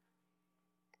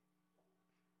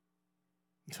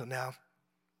 And so now,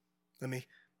 let me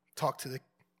talk to the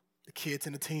kids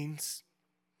and the teens.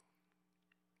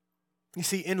 You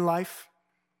see, in life,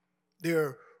 there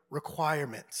are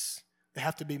requirements that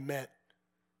have to be met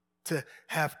to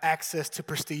have access to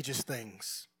prestigious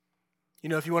things. You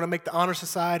know, if you want to make the honor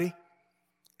society,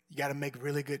 you got to make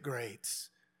really good grades.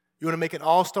 You want to make an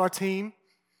all-star team,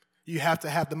 you have to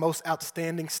have the most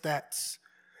outstanding stats.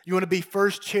 You want to be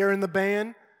first chair in the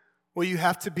band, well, you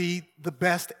have to be the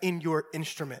best in your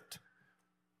instrument.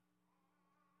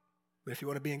 But if you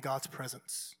want to be in God's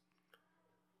presence,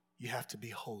 you have to be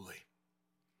holy.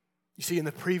 You see, in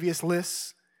the previous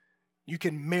lists, you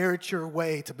can merit your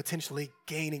way to potentially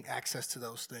gaining access to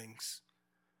those things.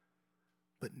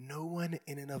 But no one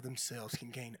in and of themselves can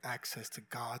gain access to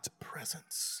God's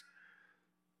presence.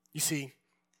 You see,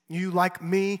 you, like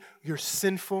me, you're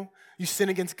sinful. You sin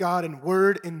against God in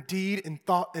word, in deed, in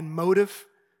thought, and motive.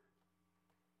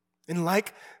 And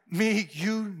like me,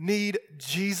 you need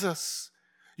Jesus.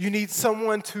 You need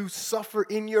someone to suffer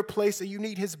in your place, and you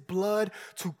need his blood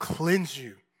to cleanse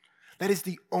you. That is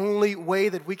the only way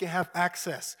that we can have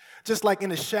access. Just like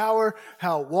in a shower,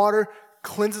 how water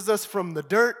cleanses us from the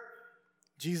dirt,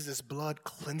 Jesus' blood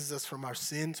cleanses us from our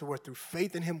sins, so where through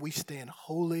faith in him we stand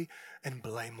holy and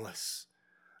blameless.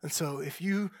 And so if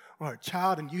you are a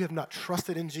child and you have not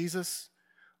trusted in Jesus,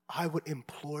 I would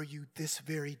implore you this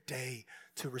very day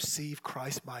to receive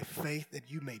Christ by faith, that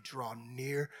you may draw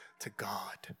near to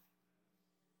God.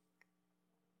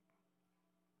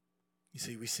 You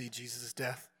see, we see Jesus'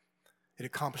 death. It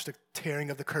accomplished the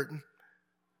tearing of the curtain.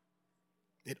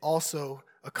 It also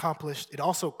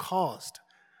caused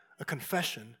a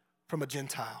confession from a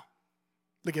Gentile.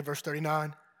 Look at verse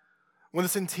 39. When the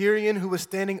centurion who was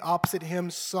standing opposite him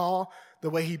saw the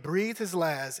way he breathed his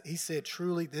last, he said,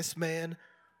 "Truly, this man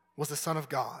was the Son of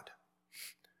God."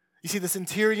 You see, the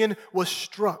centurion was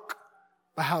struck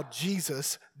by how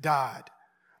Jesus died,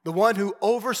 the one who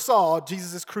oversaw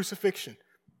Jesus' crucifixion.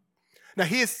 Now,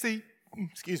 he has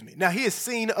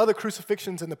seen other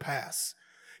crucifixions in the past.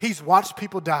 He's watched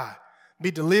people die,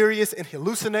 be delirious and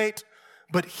hallucinate,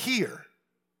 but here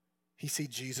he sees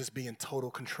Jesus be in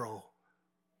total control.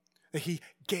 That he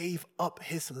gave up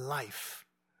his life.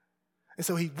 And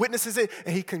so he witnesses it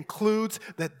and he concludes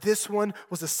that this one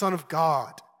was the Son of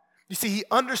God. You see, he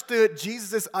understood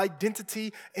Jesus'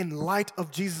 identity in light of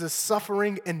Jesus'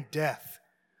 suffering and death.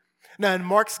 Now, in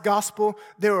Mark's gospel,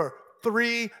 there are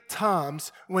 3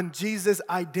 times when Jesus'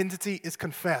 identity is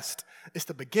confessed. It's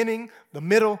the beginning, the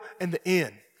middle, and the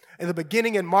end. In the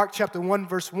beginning, in Mark chapter 1,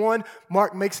 verse 1,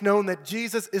 Mark makes known that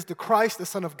Jesus is the Christ, the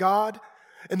Son of God.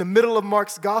 In the middle of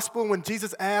Mark's gospel, when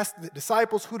Jesus asked the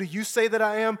disciples, "Who do you say that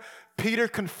I am?" Peter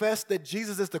confessed that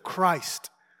Jesus is the Christ.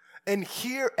 And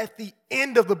here at the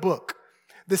end of the book,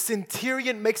 the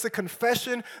centurion makes a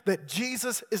confession that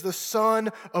Jesus is the Son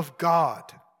of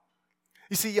God.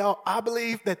 You see, y'all, I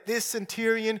believe that this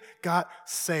centurion got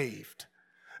saved.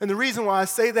 And the reason why I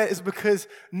say that is because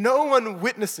no one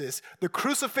witnesses the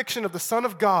crucifixion of the Son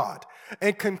of God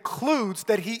and concludes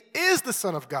that he is the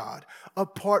Son of God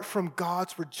apart from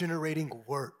God's regenerating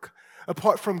work,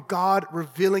 apart from God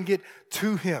revealing it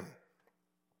to him.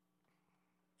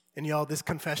 And y'all, this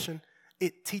confession,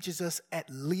 it teaches us at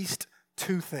least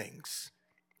two things.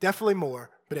 Definitely more,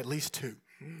 but at least two.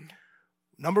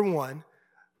 Number one,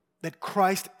 that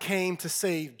Christ came to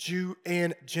save Jew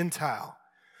and Gentile.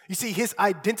 You see, his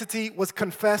identity was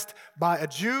confessed by a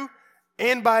Jew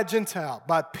and by a Gentile,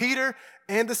 by Peter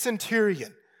and the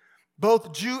centurion.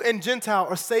 Both Jew and Gentile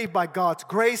are saved by God's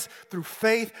grace through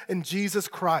faith in Jesus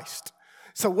Christ.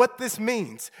 So what this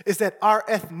means is that our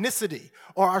ethnicity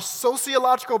or our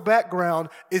sociological background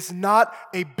is not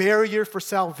a barrier for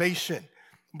salvation.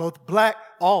 Both black,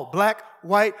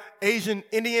 white, Asian,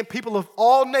 Indian, people of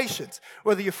all nations,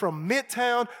 whether you're from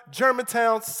Midtown,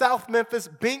 Germantown, South Memphis,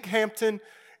 Binghamton,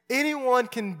 anyone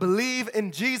can believe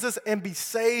in Jesus and be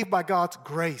saved by God's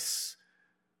grace.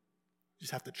 You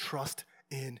just have to trust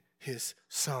in his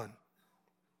Son.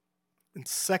 And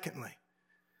secondly,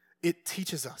 it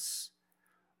teaches us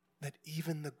that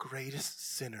even the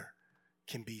greatest sinner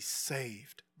can be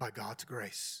saved by God's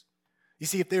grace. You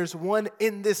see, if there's one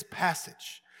in this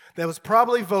passage that was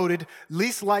probably voted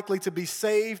least likely to be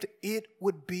saved, it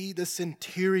would be the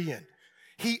centurion.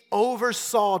 He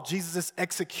oversaw Jesus'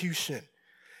 execution.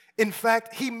 In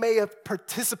fact, he may have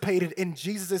participated in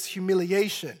Jesus'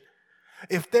 humiliation.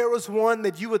 If there was one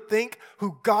that you would think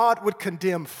who God would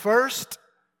condemn first,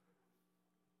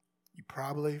 you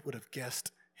probably would have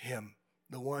guessed him,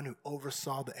 the one who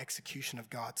oversaw the execution of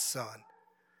God's Son.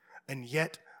 And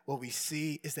yet, what we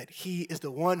see is that he is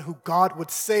the one who God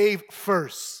would save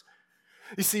first.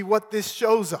 You see, what this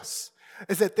shows us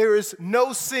is that there is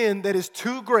no sin that is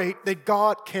too great that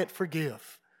God can't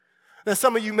forgive. Now,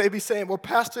 some of you may be saying, well,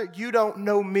 Pastor, you don't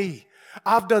know me.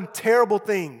 I've done terrible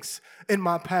things in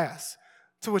my past.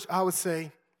 To which I would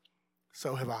say,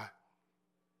 so have I.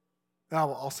 And I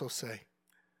will also say,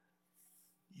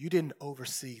 you didn't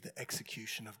oversee the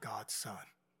execution of God's Son.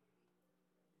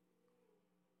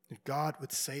 If God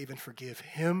would save and forgive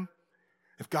him,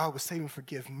 if God would save and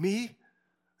forgive me,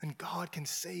 then God can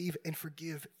save and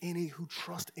forgive any who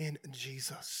trust in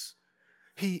Jesus.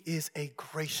 He is a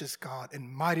gracious God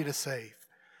and mighty to save.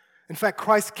 In fact,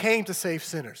 Christ came to save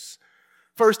sinners.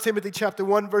 1 Timothy chapter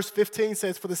 1, verse 15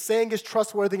 says, "For the saying is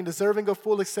trustworthy and deserving of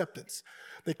full acceptance,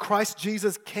 that Christ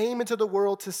Jesus came into the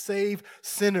world to save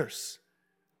sinners."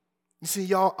 You see,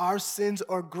 y'all, our sins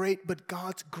are great, but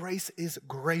God's grace is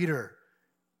greater.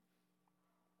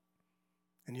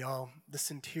 And y'all, the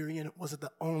centurion wasn't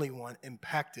the only one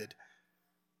impacted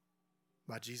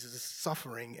by Jesus'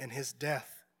 suffering and his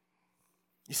death.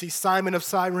 You see, Simon of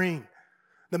Cyrene,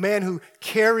 the man who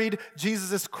carried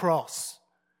Jesus' cross.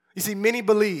 You see, many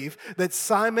believe that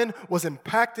Simon was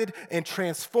impacted and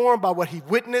transformed by what he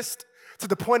witnessed to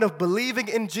the point of believing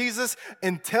in Jesus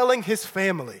and telling his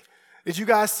family. Did you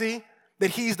guys see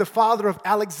that he's the father of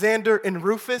Alexander and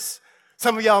Rufus?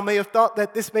 Some of y'all may have thought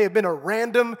that this may have been a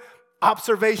random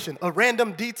observation, a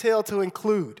random detail to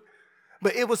include,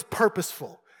 but it was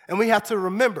purposeful. And we have to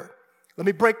remember, let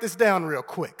me break this down real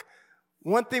quick.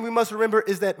 One thing we must remember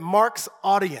is that Mark's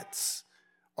audience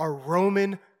are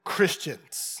Roman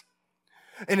Christians.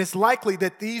 And it's likely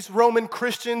that these Roman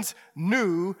Christians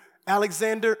knew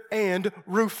Alexander and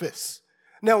Rufus.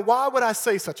 Now, why would I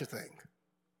say such a thing?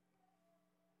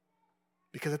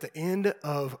 Because at the end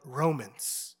of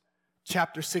Romans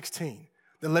chapter 16,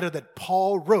 the letter that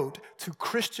Paul wrote to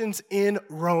Christians in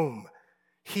Rome,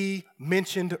 he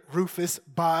mentioned Rufus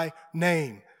by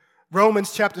name.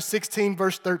 Romans chapter 16,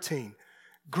 verse 13.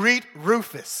 "Greet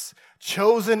Rufus,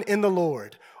 chosen in the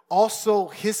Lord, also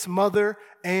his mother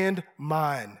and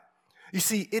mine." You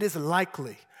see, it is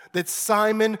likely that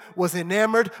Simon was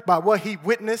enamored by what he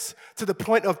witnessed to the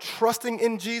point of trusting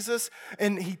in Jesus,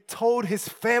 and he told his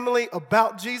family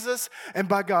about Jesus, and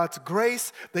by God's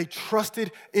grace, they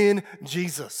trusted in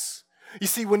Jesus. You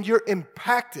see, when you're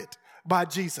impacted by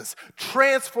Jesus,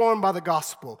 transformed by the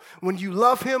gospel, when you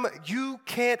love him, you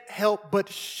can't help but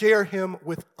share him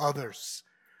with others,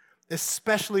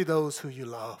 especially those who you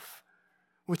love,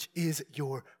 which is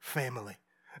your family.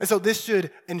 And so this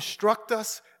should instruct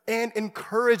us and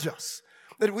encourage us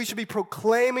that we should be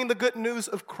proclaiming the good news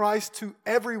of Christ to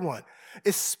everyone,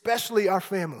 especially our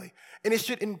family. And it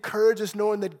should encourage us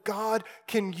knowing that God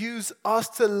can use us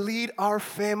to lead our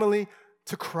family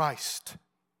to Christ.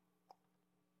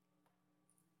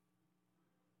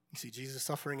 You see, Jesus'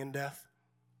 suffering and death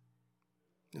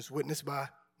is witnessed by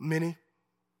many.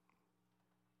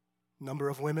 Number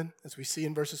of women, as we see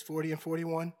in verses 40 and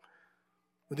 41.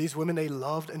 With these women, they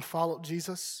loved and followed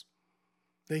Jesus.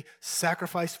 They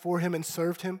sacrificed for him and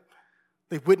served him.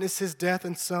 They witnessed his death,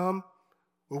 and some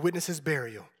will witness his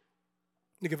burial.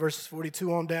 Look at verses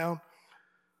 42 on down.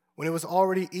 "When it was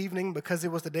already evening, because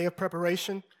it was the day of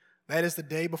preparation, that is the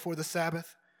day before the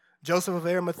Sabbath, Joseph of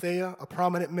Arimathea, a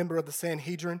prominent member of the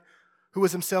Sanhedrin, who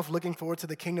was himself looking forward to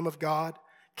the kingdom of God,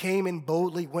 came and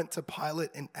boldly went to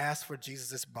Pilate and asked for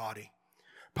Jesus' body.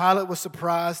 Pilate was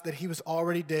surprised that he was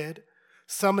already dead.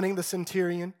 Summoning the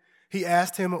centurion, he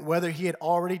asked him whether he had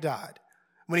already died.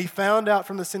 When he found out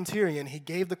from the centurion, he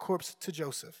gave the corpse to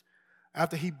Joseph.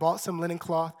 After he bought some linen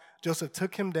cloth, Joseph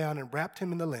took him down and wrapped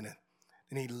him in the linen.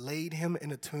 And he laid him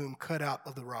in a tomb cut out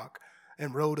of the rock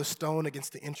and rolled a stone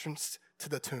against the entrance to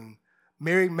the tomb.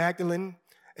 Mary Magdalene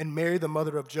and Mary, the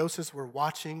mother of Joseph, were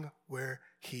watching where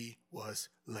he was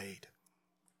laid.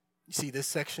 You see, this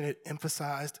section, it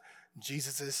emphasized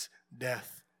Jesus'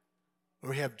 death.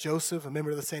 Where we have Joseph, a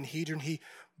member of the Sanhedrin, he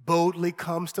boldly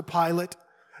comes to Pilate.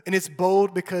 And it's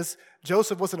bold because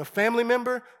Joseph wasn't a family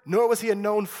member, nor was he a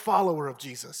known follower of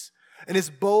Jesus. And it's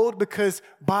bold because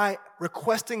by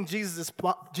requesting Jesus'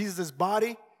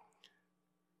 body,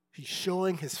 he's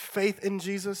showing his faith in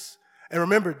Jesus. And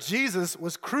remember, Jesus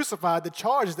was crucified. The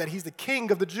charge is that he's the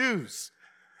king of the Jews.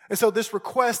 And so this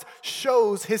request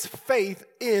shows his faith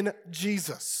in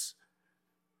Jesus,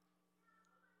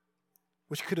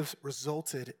 which could have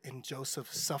resulted in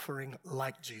Joseph suffering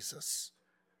like Jesus.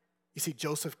 You see,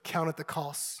 Joseph counted the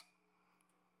costs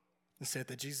and said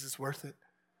that Jesus is worth it.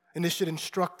 And this should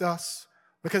instruct us,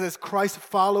 because as Christ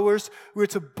followers, we're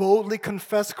to boldly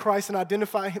confess Christ and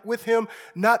identify with him,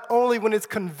 not only when it's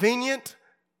convenient,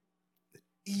 but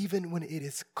even when it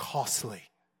is costly.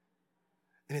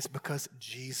 And it's because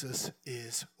Jesus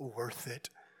is worth it.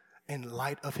 In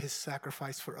light of his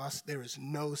sacrifice for us, there is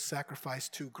no sacrifice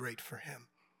too great for him.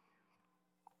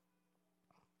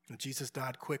 And Jesus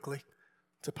died quickly,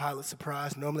 to Pilate's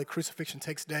surprise. Normally, crucifixion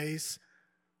takes days.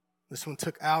 This one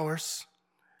took hours.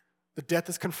 The death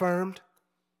is confirmed.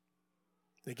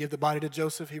 They give the body to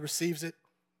Joseph. He receives it.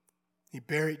 He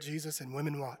buried Jesus, and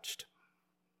women watched.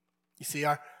 You see,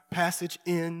 our passage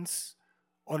ends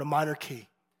on a minor key.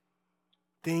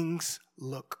 Things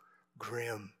look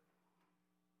grim.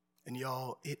 And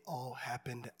y'all, it all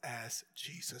happened as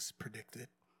Jesus predicted.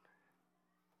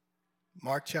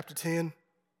 Mark chapter 10,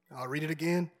 I'll read it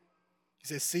again. He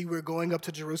says, "See, we're going up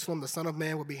to Jerusalem. The Son of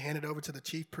Man will be handed over to the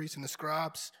chief priests and the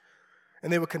scribes,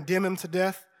 and they will condemn him to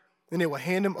death. Then they will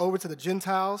hand him over to the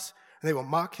Gentiles, and they will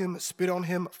mock him, spit on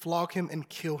him, flog him, and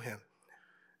kill him."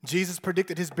 Jesus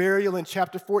predicted his burial in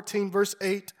chapter 14, verse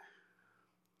 8,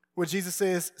 where Jesus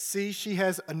says, "See, she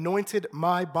has anointed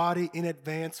my body in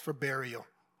advance for burial."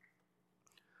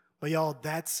 But y'all,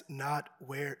 that's not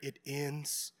where it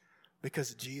ends,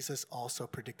 because Jesus also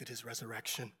predicted his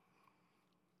resurrection.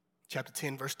 Chapter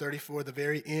 10, verse 34, the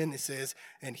very end, it says,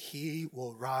 "And he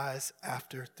will rise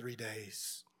after 3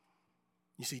 days."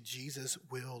 You see, Jesus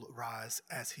will rise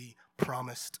as he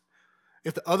promised.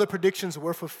 If the other predictions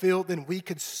were fulfilled, then we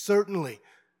could certainly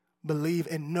believe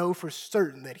and know for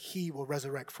certain that he will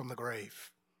resurrect from the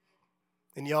grave.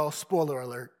 And y'all, spoiler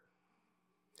alert,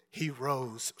 he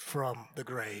rose from the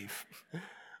grave.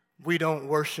 We don't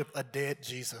worship a dead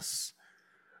Jesus,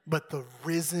 but the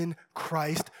risen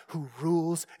Christ who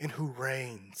rules and who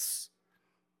reigns.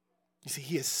 You see,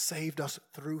 he has saved us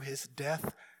through his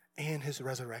death and his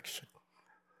resurrection.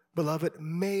 Beloved,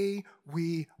 may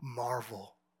we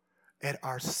marvel at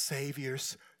our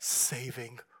Savior's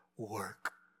saving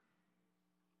work.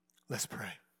 Let's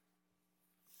pray.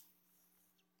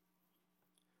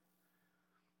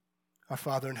 Our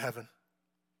Father in heaven,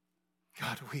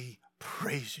 God, we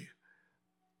praise you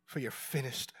for your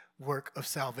finished work of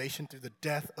salvation through the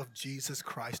death of Jesus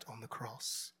Christ on the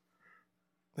cross.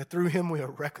 That through him we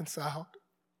are reconciled,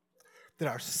 that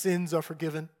our sins are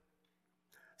forgiven,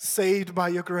 saved by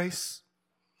your grace,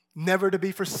 never to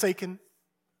be forsaken,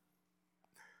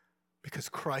 because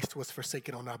Christ was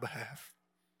forsaken on our behalf.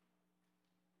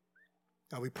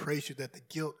 Now we praise you that the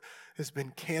guilt has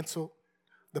been canceled,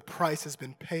 the price has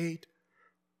been paid,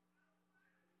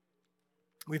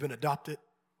 we've been adopted.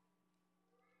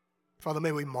 Father,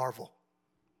 may we marvel.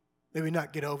 May we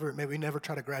not get over it. May we never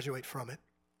try to graduate from it.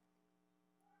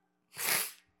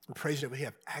 We praise you that we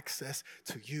have access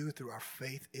to you through our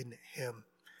faith in him,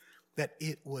 that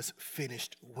it was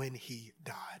finished when he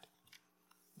died.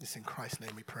 This in Christ's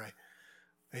name we pray.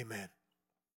 Amen.